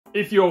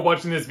If you're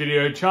watching this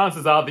video,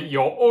 chances are that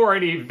you're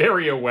already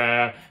very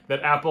aware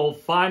that Apple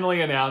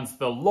finally announced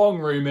the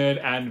long-rumored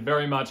and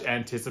very much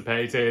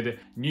anticipated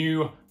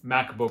new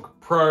MacBook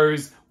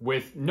Pros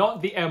with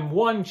not the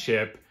M1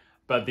 chip,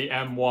 but the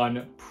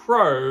M1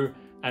 Pro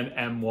and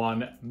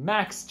M1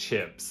 Max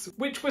chips,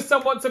 which was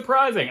somewhat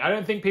surprising. I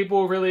don't think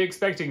people were really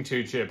expecting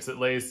two chips, at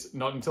least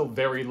not until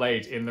very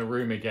late in the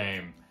rumor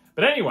game.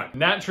 But anyway,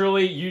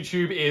 naturally,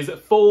 YouTube is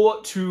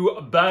full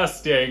to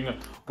bursting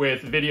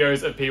with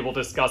videos of people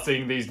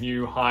discussing these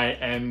new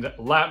high-end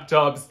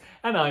laptops,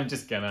 and I'm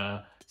just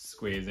gonna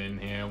squeeze in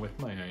here with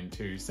my own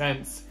 2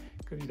 cents,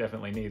 because you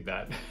definitely need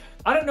that.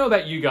 I don't know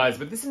about you guys,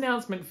 but this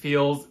announcement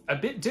feels a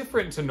bit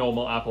different to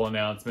normal Apple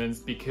announcements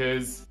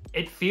because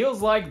it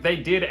feels like they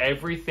did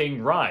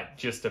everything right,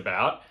 just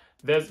about.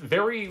 There's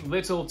very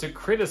little to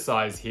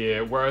criticize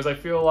here, whereas I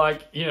feel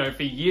like, you know,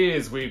 for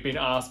years we've been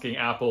asking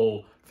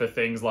Apple for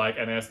things like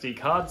an SD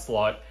card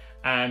slot,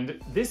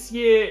 and this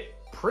year,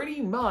 pretty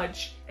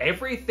much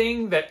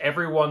everything that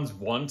everyone's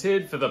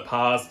wanted for the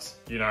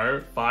past,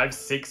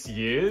 5-6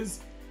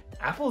 years,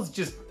 Apple's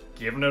just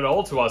given it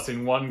all to us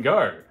in one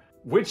go.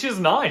 Which is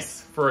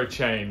nice for a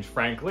change,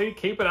 frankly.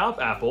 Keep it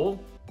up,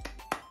 Apple.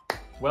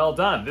 Well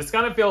done. This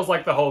kind of feels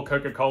like the whole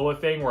Coca-Cola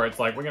thing where it's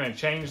like, we're gonna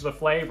change the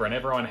flavor and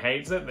everyone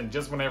hates it, then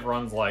just when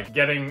everyone's like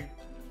getting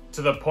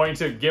to the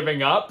point of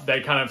giving up,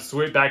 they kind of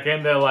swoop back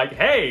in, they're like,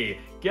 hey,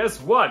 guess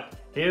what?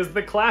 Here's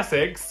the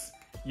classics.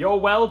 You're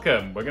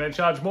welcome. We're gonna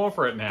charge more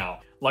for it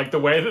now. Like the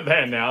way that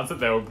they announced that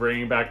they were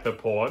bringing back the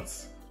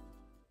ports.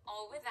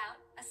 All without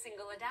a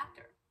single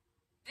adapter.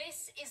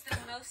 This is the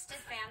most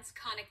advanced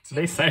connectivity.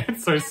 They say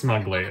it so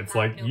smugly. It's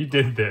like, you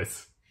did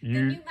this.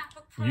 You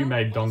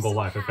made dongle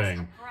life a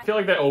thing. I feel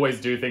like they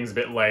always do things a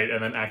bit late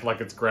and then act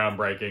like it's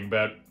groundbreaking,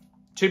 but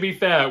to be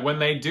fair, when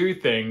they do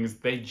things,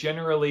 they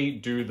generally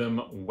do them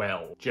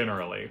well,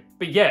 generally.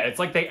 But yeah, it's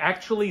like they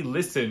actually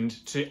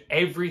listened to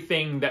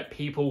everything that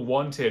people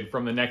wanted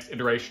from the next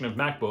iteration of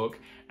MacBook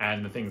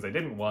and the things they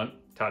didn't want,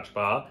 Touch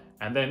Bar,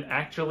 and then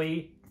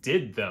actually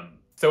did them.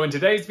 So in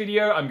today's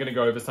video, I'm gonna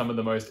go over some of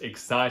the most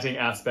exciting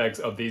aspects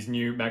of these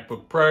new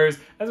MacBook Pros,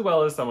 as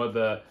well as some of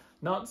the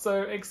not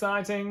so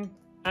exciting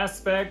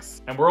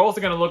aspects. And we're also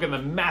gonna look at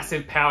the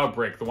massive power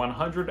brick, the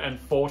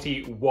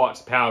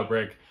 140-watt power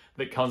brick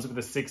that comes with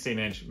the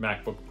 16-inch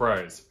MacBook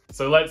Pros.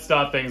 So let's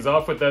start things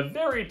off with the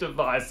very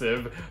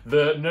divisive,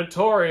 the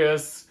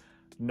notorious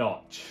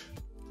notch.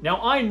 Now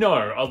I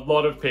know a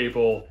lot of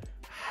people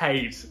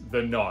hate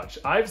the notch.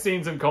 I've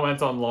seen some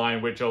comments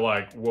online which are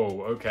like,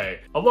 whoa,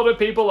 okay. A lot of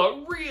people are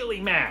really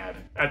mad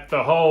at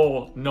the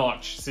whole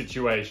notch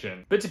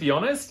situation. But to be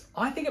honest,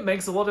 I think it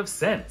makes a lot of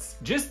sense.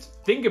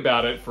 Just think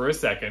about it for a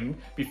second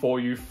before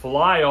you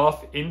fly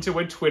off into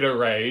a Twitter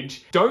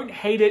rage. Don't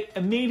hate it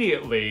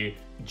immediately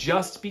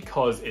just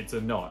because it's a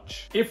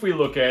notch. If we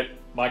look at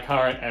my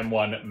current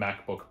M1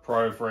 MacBook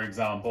Pro, for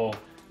example,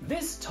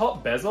 this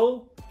top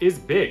bezel is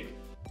big.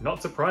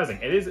 Not surprising,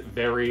 it is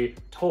very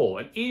tall.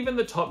 And even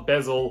the top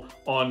bezel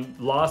on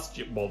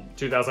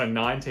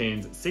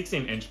 2019's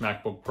 16-inch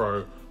MacBook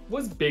Pro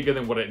was bigger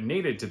than what it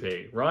needed to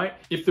be, right?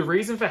 If the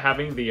reason for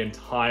having the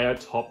entire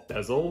top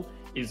bezel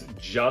is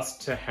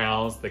just to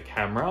house the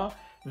camera,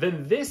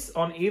 then this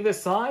on either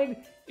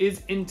side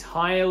is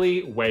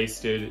entirely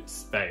wasted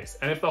space.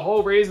 And if the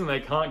whole reason they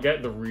can't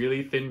get the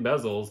really thin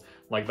bezels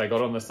like they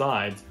got on the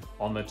sides,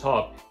 on the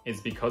top, is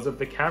because of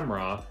the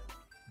camera,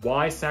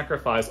 why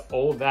sacrifice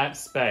all that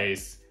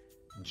space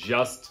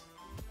just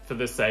for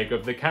the sake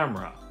of the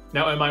camera?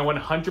 Now, am I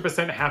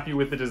 100% happy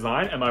with the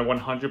design? Am I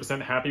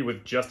 100% happy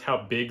with just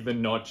how big the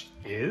notch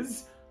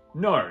is?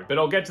 No, but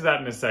I'll get to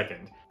that in a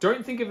second.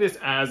 Don't think of this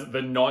as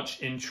the notch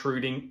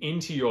intruding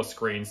into your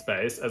screen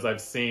space, as I've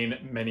seen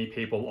many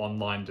people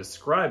online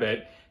describe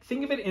it.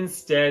 Think of it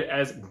instead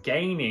as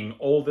gaining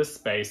all the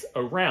space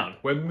around.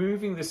 We're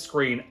moving the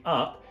screen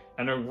up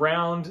and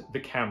around the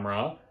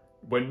camera.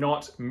 We're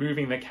not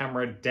moving the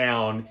camera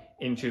down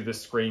into the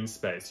screen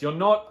space. You're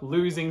not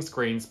losing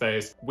screen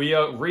space. We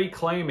are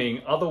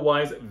reclaiming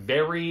otherwise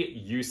very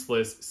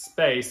useless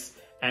space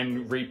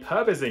and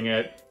repurposing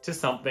it to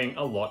something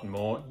a lot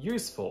more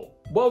useful.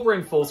 While we're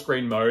in full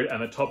screen mode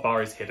and the top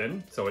bar is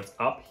hidden, so it's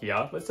up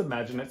here, let's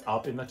imagine it's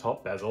up in the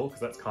top bezel,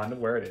 because that's kind of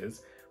where it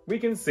is, we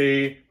can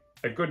see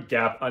a good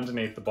gap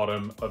underneath the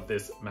bottom of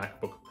this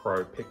MacBook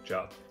Pro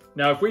picture.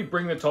 Now, if we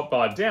bring the top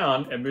bar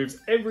down, it moves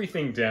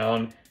everything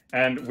down,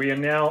 and we are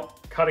now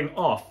cutting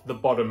off the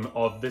bottom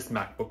of this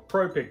MacBook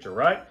Pro picture,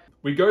 right?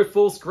 We go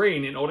full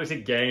screen in order to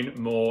gain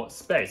more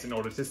space, in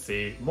order to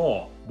see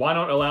more. Why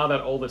not allow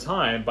that all the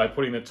time by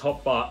putting the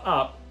top bar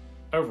up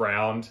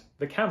around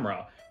the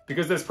camera?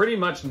 Because there's pretty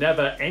much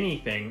never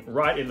anything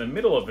right in the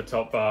middle of the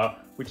top bar,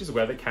 which is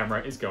where the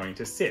camera is going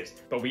to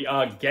sit. But we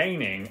are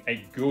gaining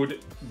a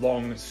good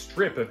long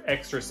strip of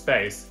extra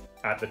space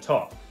at the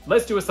top.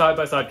 Let's do a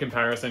side-by-side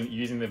comparison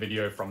using the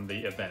video from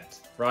the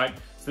event, right?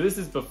 So this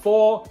is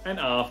before and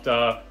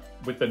after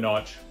with the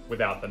notch,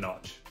 without the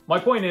notch. My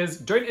point is,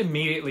 don't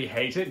immediately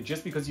hate it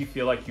just because you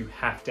feel like you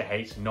have to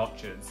hate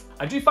notches.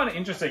 I do find it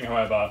interesting,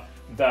 however,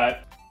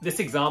 that This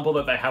example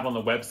that they have on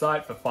the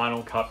website for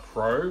Final Cut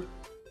Pro,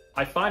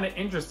 I find it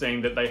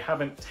interesting that they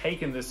haven't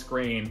taken the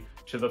screen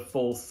to the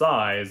full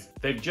size.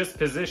 They've just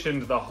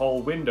positioned the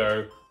whole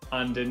window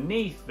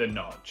underneath the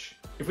notch.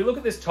 If we look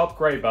at this top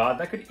gray bar,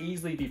 that could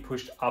easily be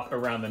pushed up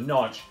around the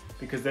notch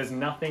because there's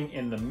nothing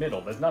in the middle.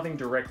 There's nothing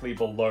directly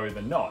below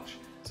the notch.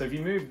 So if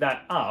you move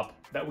that up,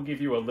 that will give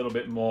you a little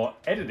bit more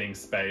editing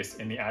space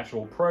in the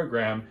actual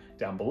program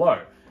down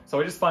below. So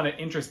I just find it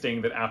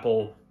interesting that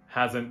Apple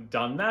hasn't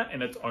done that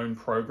in its own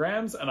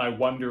programs, and I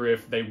wonder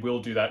if they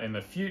will do that in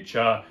the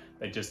future.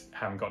 They just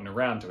haven't gotten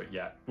around to it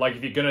yet. Like,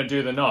 if you're gonna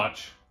do the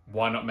notch,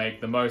 why not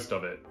make the most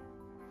of it?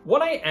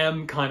 What I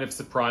am kind of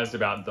surprised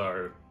about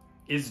though,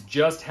 is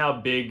just how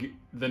big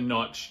the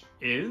notch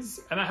is,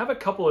 and I have a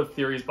couple of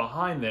theories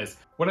behind this.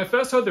 When I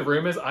first heard the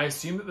rumors, I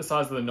assumed that the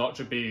size of the notch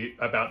would be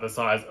about the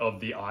size of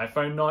the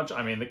iPhone notch.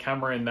 I mean, the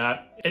camera in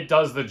that, it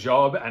does the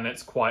job and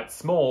it's quite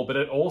small, but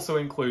it also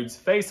includes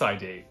Face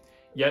ID.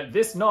 Yet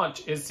this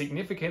notch is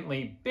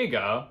significantly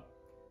bigger,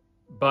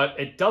 but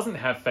it doesn't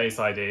have Face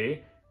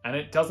ID and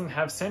it doesn't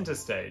have center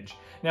stage.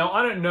 Now,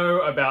 I don't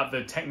know about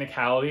the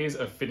technicalities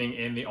of fitting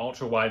in the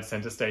ultra-wide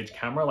center stage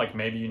camera, like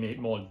maybe you need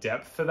more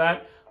depth for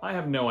that. I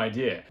have no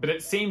idea. But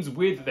it seems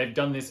weird that they've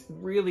done this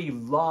really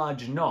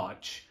large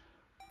notch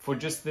for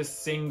just this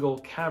single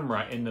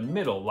camera in the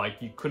middle. Like,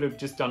 you could have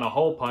just done a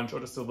hole punch or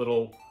just a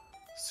little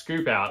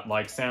scoop out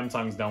like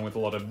Samsung's done with a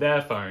lot of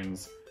their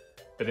phones.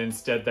 But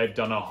instead they've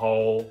done a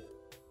whole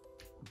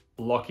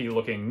blocky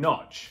looking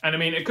notch. And I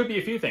mean, it could be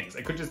a few things.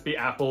 It could just be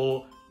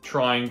Apple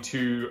trying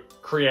to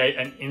create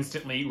an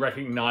instantly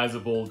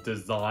recognizable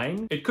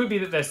design. It could be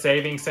that they're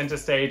saving center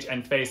stage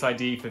and Face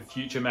ID for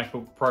future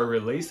MacBook Pro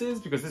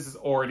releases, because this is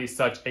already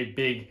such a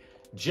big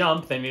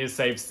jump. They need to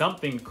save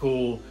something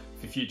cool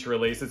for future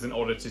releases in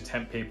order to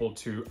tempt people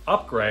to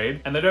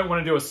upgrade. And they don't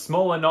want to do a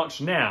smaller notch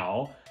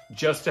now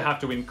just to have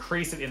to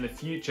increase it in the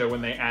future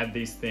when they add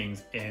these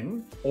things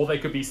in. Or they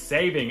could be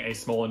saving a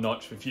smaller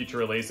notch for future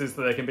releases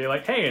so they can be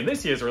like, hey, in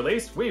this year's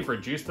release, we've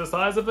reduced the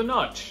size of the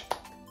notch.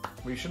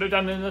 We should have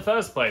done it in the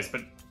first place,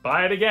 but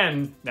buy it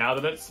again now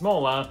that it's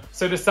smaller.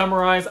 So to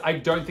summarize, I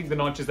don't think the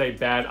notch is a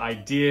bad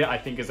idea. I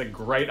think it's a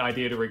great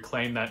idea to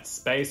reclaim that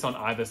space on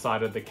either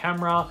side of the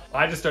camera.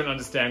 I just don't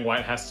understand why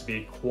it has to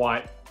be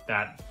quite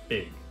that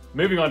big.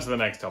 Moving on to the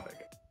next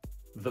topic,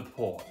 the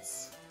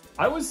ports.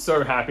 I was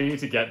so happy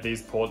to get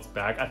these ports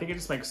back. I think it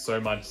just makes so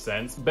much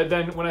sense. But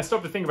then when I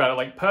stopped to think about it,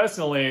 like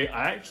personally,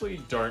 I actually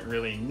don't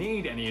really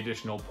need any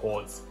additional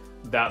ports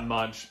that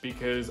much,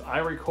 because I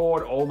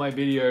record all my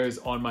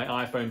videos on my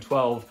iPhone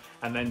 12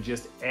 and then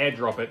just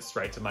airdrop it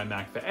straight to my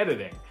Mac for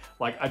editing.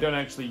 Like, I don't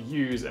actually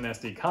use an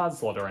SD card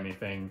slot or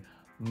anything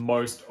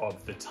most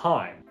of the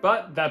time.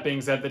 But that being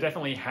said, there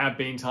definitely have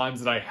been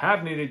times that I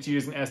have needed to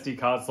use an SD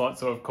card slot,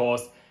 so of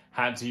course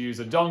had to use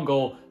a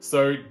dongle.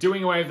 So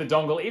doing away with the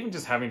dongle, even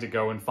just having to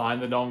go and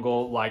find the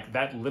dongle, like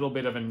that little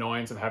bit of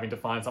annoyance of having to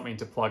find something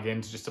to plug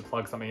in just to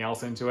plug something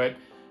else into it,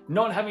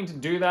 not having to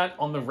do that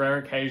on the rare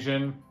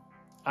occasion,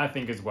 I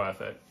think is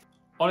worth it.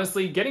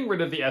 Honestly, getting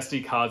rid of the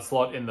SD card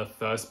slot in the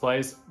first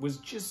place was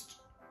just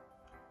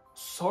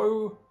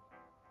so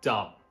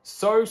dumb.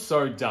 So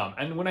dumb.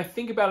 And when I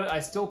think about it,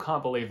 I still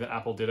can't believe that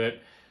Apple did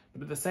it,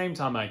 but at the same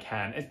time I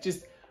can. It's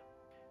just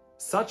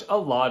such a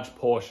large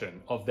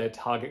portion of their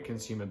target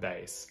consumer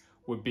base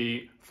would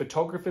be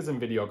photographers and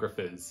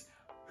videographers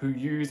who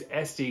use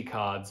SD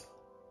cards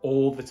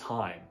all the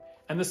time.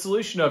 And the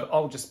solution of,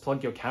 oh, just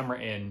plug your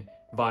camera in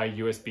via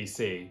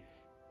USB-C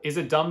is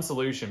a dumb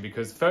solution,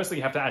 because firstly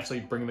you have to actually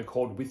bring the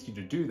cord with you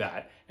to do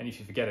that, and if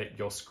you forget it,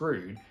 you're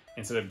screwed,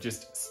 instead of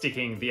just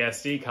sticking the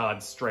SD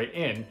card straight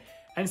in.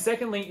 And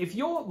secondly, if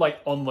you're like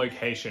on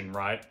location,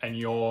 right, and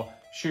you're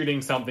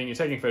shooting something, you're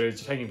taking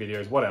photos, you're taking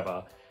videos,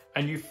 whatever,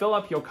 and you fill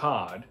up your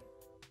card,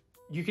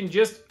 you can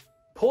just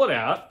pull it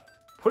out,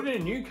 put it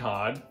in a new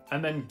card,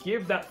 and then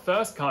give that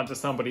first card to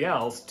somebody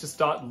else to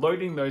start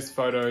loading those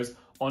photos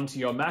onto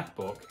your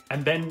MacBook,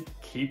 and then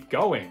keep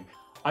going.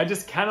 I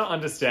just cannot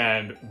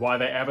understand why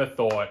they ever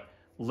thought,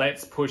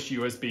 let's push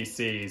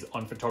USB-Cs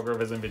on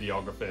photographers and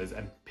videographers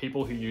and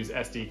people who use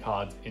SD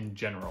cards in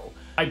general.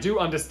 I do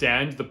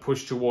understand the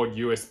push toward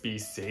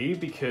USB-C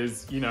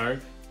because, you know,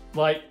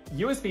 like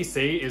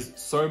USB-C is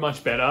so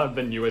much better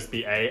than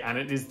USB-A, and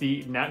it is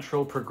the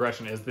natural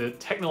progression, is the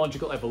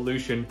technological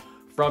evolution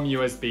from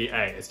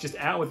USB-A. It's just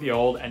out with the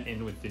old and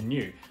in with the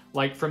new.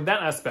 Like, from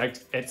that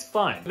aspect, it's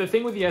fine. The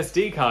thing with the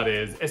SD card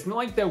is, it's not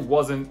like there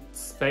wasn't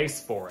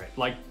space for it.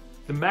 Like,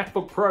 the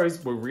MacBook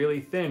Pros were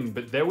really thin,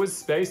 but there was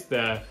space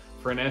there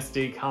for an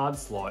SD card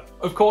slot.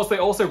 Of course, they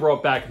also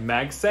brought back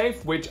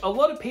MagSafe, which a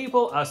lot of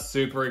people are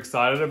super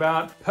excited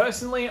about.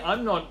 Personally,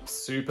 I'm not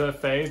super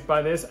fazed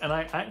by this, and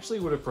I actually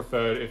would have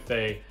preferred if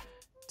they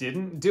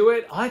didn't do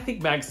it. I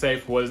think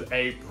MagSafe was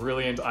a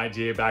brilliant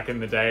idea back in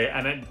the day,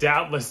 and it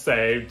doubtless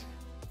saved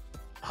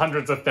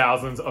hundreds of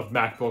thousands of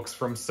MacBooks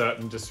from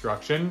certain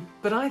destruction.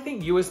 But I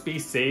think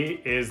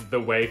USB-C is the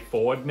way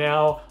forward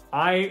now.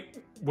 I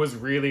was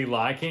really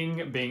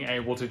liking being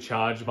able to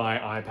charge my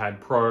iPad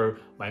Pro,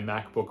 my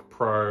MacBook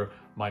Pro,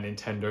 my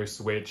Nintendo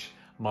Switch,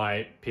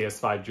 my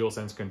PS5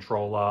 DualSense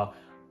controller,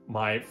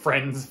 my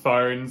friends'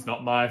 phones,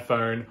 not my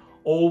phone,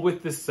 all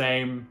with the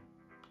same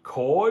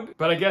cord.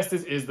 But I guess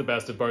this is the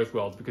best of both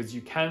worlds because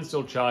you can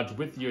still charge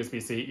with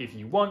USB-C if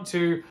you want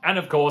to. And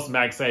of course,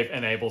 MagSafe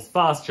enables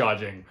fast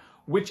charging,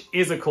 which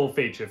is a cool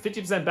feature.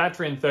 50%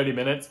 battery in 30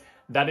 minutes,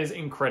 that is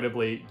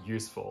incredibly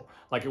useful.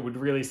 Like, it would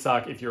really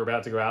suck if you're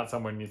about to go out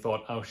somewhere and you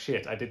thought, oh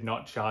shit, I did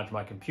not charge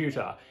my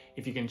computer.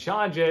 If you can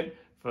charge it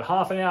for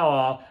half an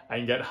hour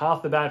and get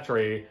half the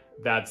battery,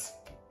 that's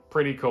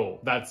pretty cool.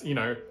 That's, you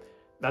know,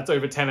 that's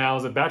over 10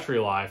 hours of battery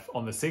life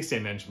on the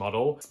 16-inch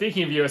model.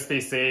 Speaking of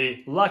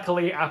USB-C,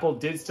 luckily Apple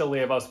did still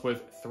leave us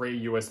with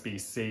 3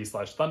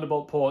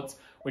 USB-C/Thunderbolt ports,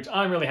 which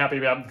I'm really happy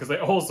about because they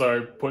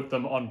also put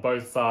them on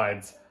both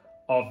sides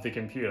of the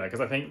computer. Because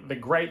I think the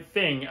great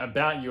thing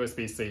about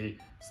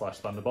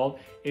USB-C/Thunderbolt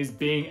is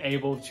being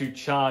able to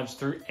charge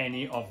through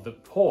any of the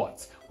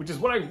ports, which is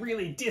what I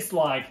really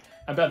dislike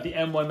about the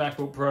M1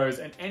 MacBook Pros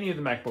and any of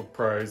the MacBook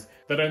Pros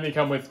that only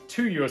come with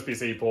 2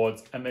 USB-C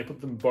ports and they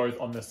put them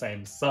both on the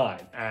same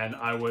side. And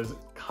I was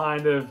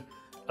kind of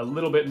a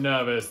little bit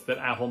nervous that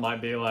Apple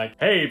might be like,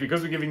 hey,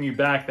 because we're giving you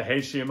back the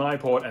HDMI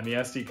port and the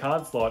SD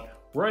card slot,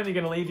 we're only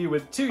going to leave you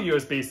with 2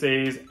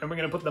 USB-Cs and we're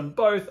going to put them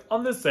both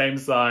on the same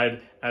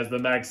side as the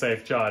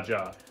MagSafe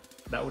charger.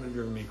 That would have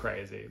driven me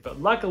crazy. But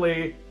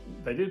luckily,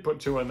 they did put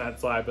 2 on that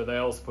side, but they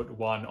also put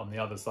 1 on the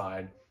other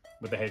side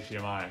with the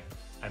HDMI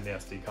and the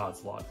SD card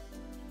slot.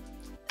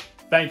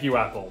 Thank you,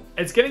 Apple.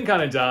 It's getting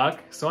kind of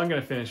dark, so I'm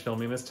going to finish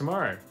filming this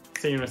tomorrow.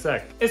 See you in a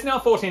sec. It's now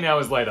 14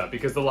 hours later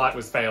because the light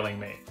was failing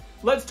me.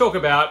 Let's talk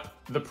about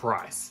the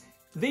price.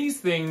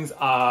 These things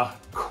are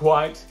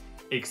quite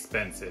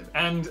expensive,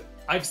 and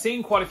I've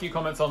seen quite a few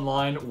comments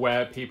online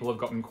where people have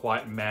gotten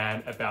quite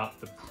mad about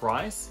the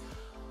price.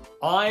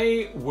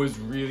 I was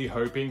really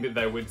hoping that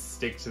they would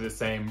stick to the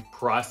same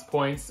price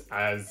points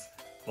as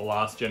the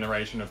last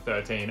generation of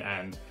 13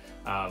 and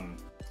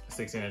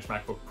 16-inch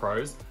MacBook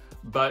Pros.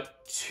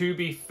 But to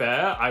be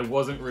fair, I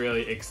wasn't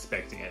really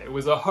expecting it. It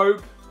was a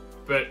hope,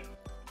 but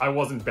I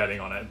wasn't betting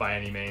on it by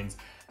any means.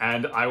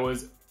 And I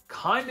was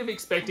kind of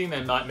expecting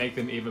they might make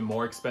them even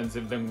more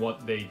expensive than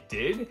what they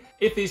did.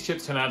 If these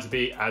chips turn out to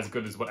be as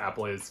good as what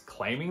Apple is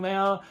claiming they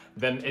are,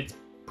 then it's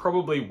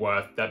probably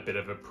worth that bit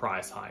of a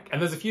price hike. And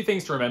there's a few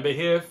things to remember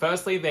here.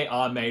 Firstly, they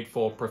are made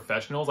for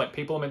professionals. Like,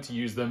 people are meant to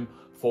use them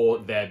for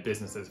their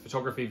businesses: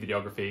 photography,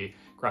 videography,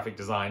 graphic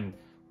design,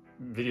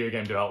 video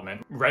game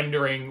development,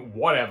 rendering,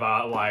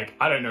 whatever. Like,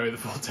 I don't know the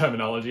full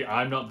terminology.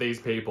 I'm not these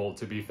people,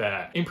 to be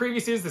fair. In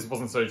previous years, this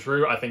wasn't so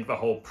true. I think the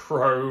whole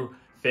pro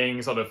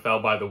thing sort of fell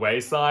by the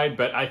wayside,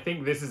 but I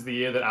think this is the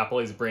year that Apple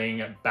is bringing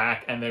it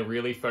back and they're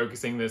really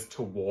focusing this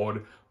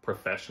toward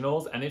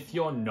professionals. And if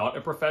you're not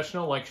a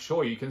professional, like,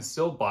 sure, you can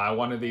still buy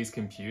one of these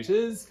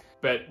computers,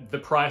 but the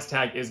price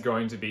tag is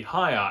going to be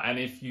higher. And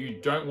if you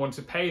don't want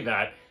to pay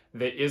that,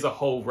 there is a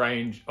whole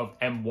range of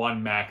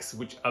M1 Macs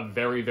which are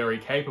very, very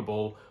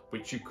capable,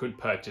 which you could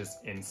purchase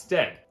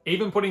instead.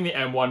 Even putting the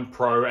M1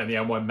 Pro and the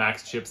M1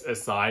 Max chips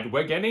aside,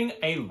 we're getting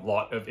a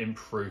lot of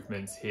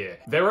improvements here.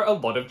 There are a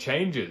lot of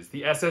changes.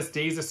 The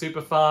SSDs are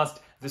super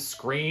fast. The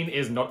screen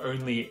is not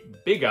only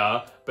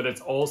bigger, but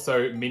it's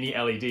also mini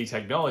LED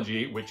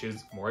technology, which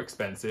is more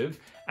expensive.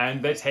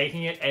 And they're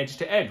taking it edge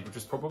to edge, which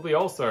is probably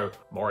also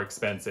more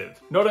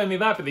expensive. Not only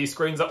that, but these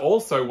screens are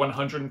also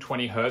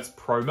 120 Hz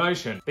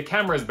ProMotion. The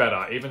camera's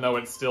better, even though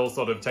it's still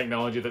sort of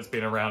technology that's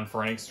been around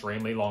for an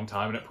extremely long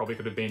time and it probably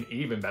could have been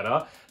even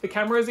better. The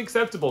camera is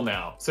acceptable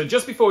now. So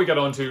just before we get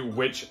on to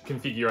which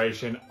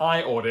configuration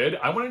I ordered,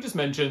 I want to just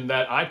mention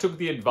that I took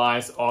the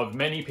advice of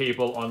many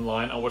people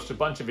online. I watched a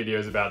bunch of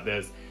videos about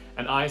this,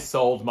 and I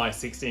sold my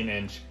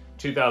 16-inch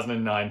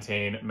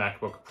 2019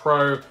 MacBook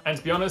Pro. And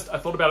to be honest, I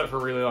thought about it for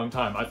a really long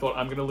time. I thought,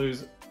 I'm gonna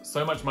lose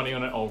so much money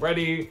on it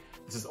already.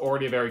 This is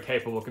already a very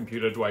capable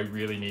computer. Do I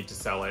really need to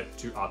sell it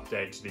to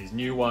update to these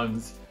new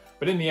ones?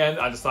 But in the end,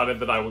 I decided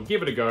that I would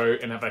give it a go,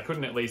 and if I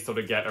couldn't at least sort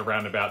of get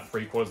around about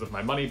 3/4 of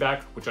my money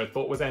back, which I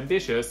thought was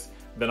ambitious,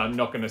 then I'm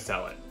not gonna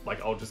sell it.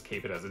 Like, I'll just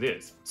keep it as it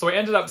is. So I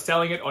ended up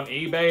selling it on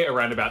eBay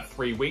around about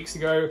 3 weeks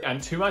ago,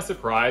 and to my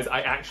surprise,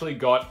 I actually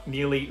got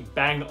nearly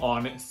bang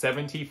on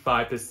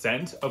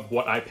 75% of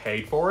what I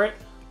paid for it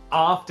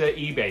after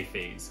eBay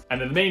fees.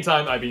 And in the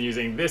meantime, I've been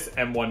using this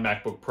M1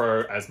 MacBook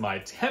Pro as my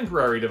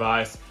temporary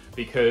device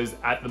because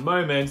at the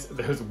moment,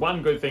 there's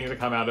one good thing to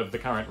come out of the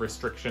current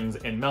restrictions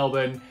in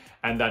Melbourne,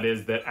 and that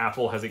is that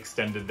Apple has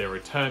extended their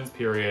returns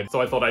period.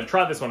 So I thought I'd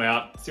try this one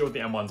out, see what the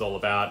M1's all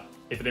about.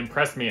 If it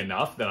impressed me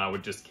enough, then I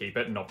would just keep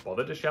it and not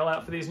bother to shell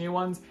out for these new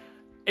ones.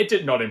 It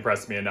did not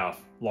impress me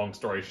enough, long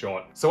story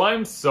short. So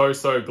I'm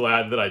so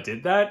glad that I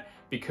did that,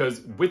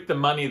 because with the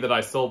money that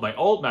I sold my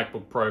old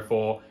MacBook Pro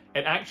for,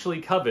 it actually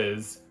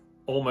covers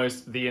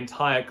almost the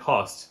entire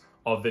cost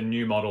of the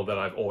new model that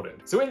I've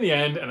ordered. So in the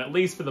end, and at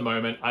least for the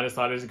moment, I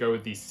decided to go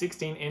with the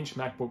 16-inch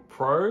MacBook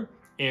Pro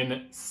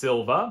in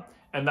silver.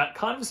 And that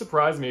kind of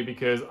surprised me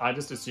because I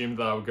just assumed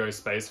that I would go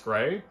space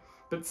gray.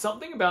 But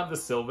something about the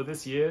silver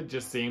this year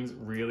just seems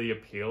really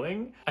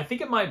appealing. I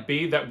think it might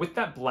be that with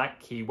that black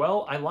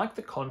keywell, I like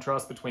the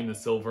contrast between the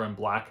silver and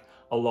black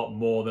a lot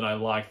more than I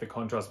like the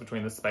contrast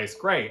between the space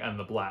gray and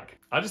the black.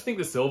 I just think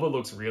the silver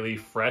looks really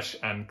fresh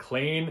and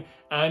clean,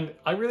 and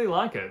I really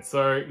like it.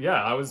 So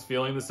yeah, I was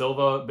feeling the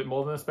silver a bit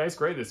more than the space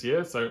gray this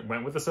year, so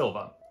went with the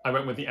silver. I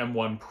went with the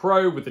M1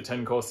 Pro with the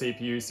 10-core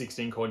CPU,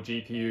 16-core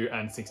GPU,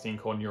 and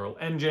 16-core neural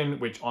engine,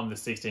 which on the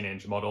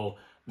 16-inch model,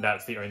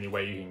 that's the only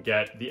way you can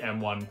get the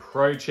M1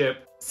 Pro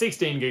chip,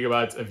 16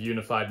 gigabytes of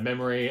unified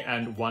memory,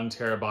 and 1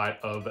 terabyte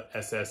of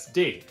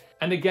SSD.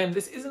 And again,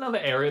 this is another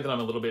area that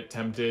I'm a little bit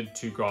tempted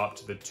to go up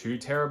to the 2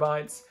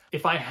 terabytes.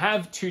 If I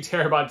have 2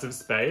 terabytes of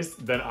space,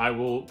 then I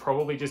will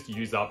probably just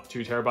use up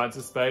 2 terabytes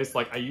of space.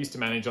 Like I used to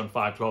manage on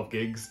 512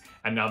 gigs,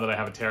 and now that I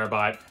have a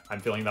terabyte, I'm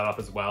filling that up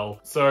as well.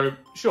 So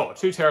sure,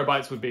 2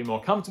 terabytes would be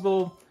more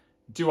comfortable.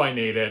 Do I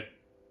need it?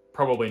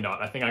 Probably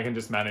not. I think I can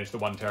just manage the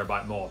 1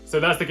 terabyte more. So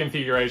that's the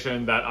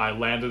configuration that I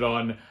landed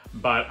on,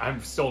 but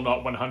I'm still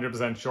not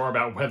 100% sure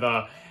about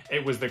whether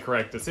it was the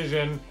correct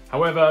decision.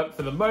 However,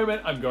 for the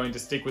moment, I'm going to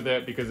stick with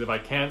it because if I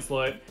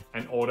cancel it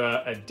and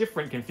order a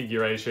different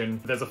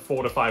configuration, there's a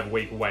 4 to 5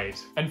 week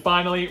wait. And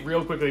finally,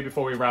 real quickly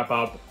before we wrap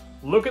up,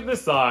 look at the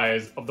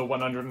size of the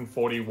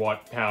 140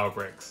 watt power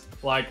bricks.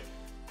 Like,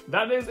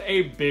 that is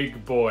a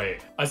big boy.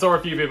 I saw a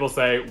few people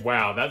say,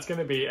 wow, that's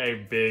gonna be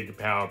a big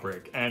power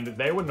brick. And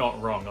they were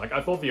not wrong. Like,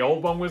 I thought the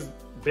old one was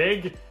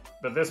big,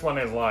 but this one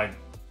is like,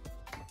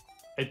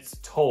 it's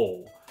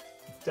tall.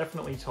 It's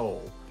definitely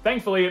tall.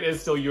 Thankfully, it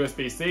is still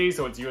USB-C,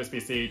 so it's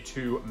USB-C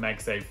to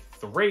MagSafe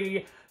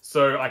 3.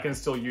 So I can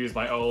still use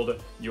my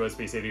old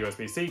USB-C to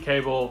USB-C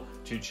cable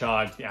to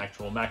charge the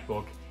actual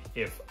MacBook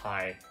if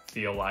I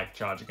feel like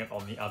charging it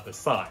on the other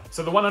side.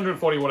 So the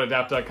 140 watt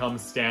adapter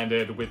comes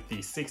standard with the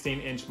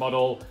 16-inch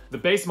model. The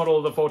base model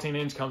of the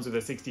 14-inch comes with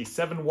a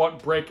 67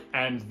 watt brick,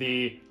 and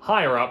the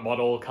higher up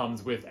model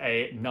comes with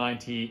a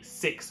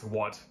 96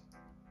 watt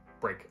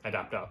brick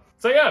adapter.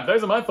 So yeah,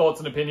 those are my thoughts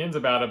and opinions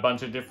about a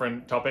bunch of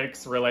different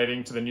topics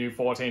relating to the new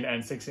 14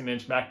 and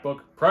 16-inch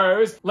MacBook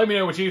Pros. Let me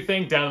know what you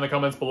think down in the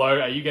comments below.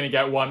 Are you gonna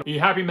get one? Are you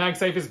happy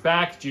MagSafe is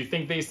back? Do you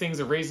think these things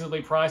are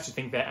reasonably priced? Do you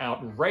think they're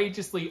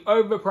outrageously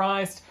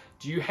overpriced?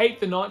 Do you hate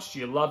the notch? Do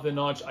you love the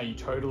notch? Are you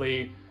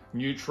totally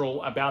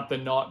neutral about the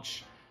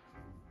notch?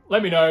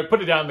 Let me know,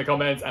 put it down in the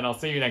comments, and I'll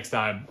see you next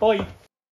time. Bye.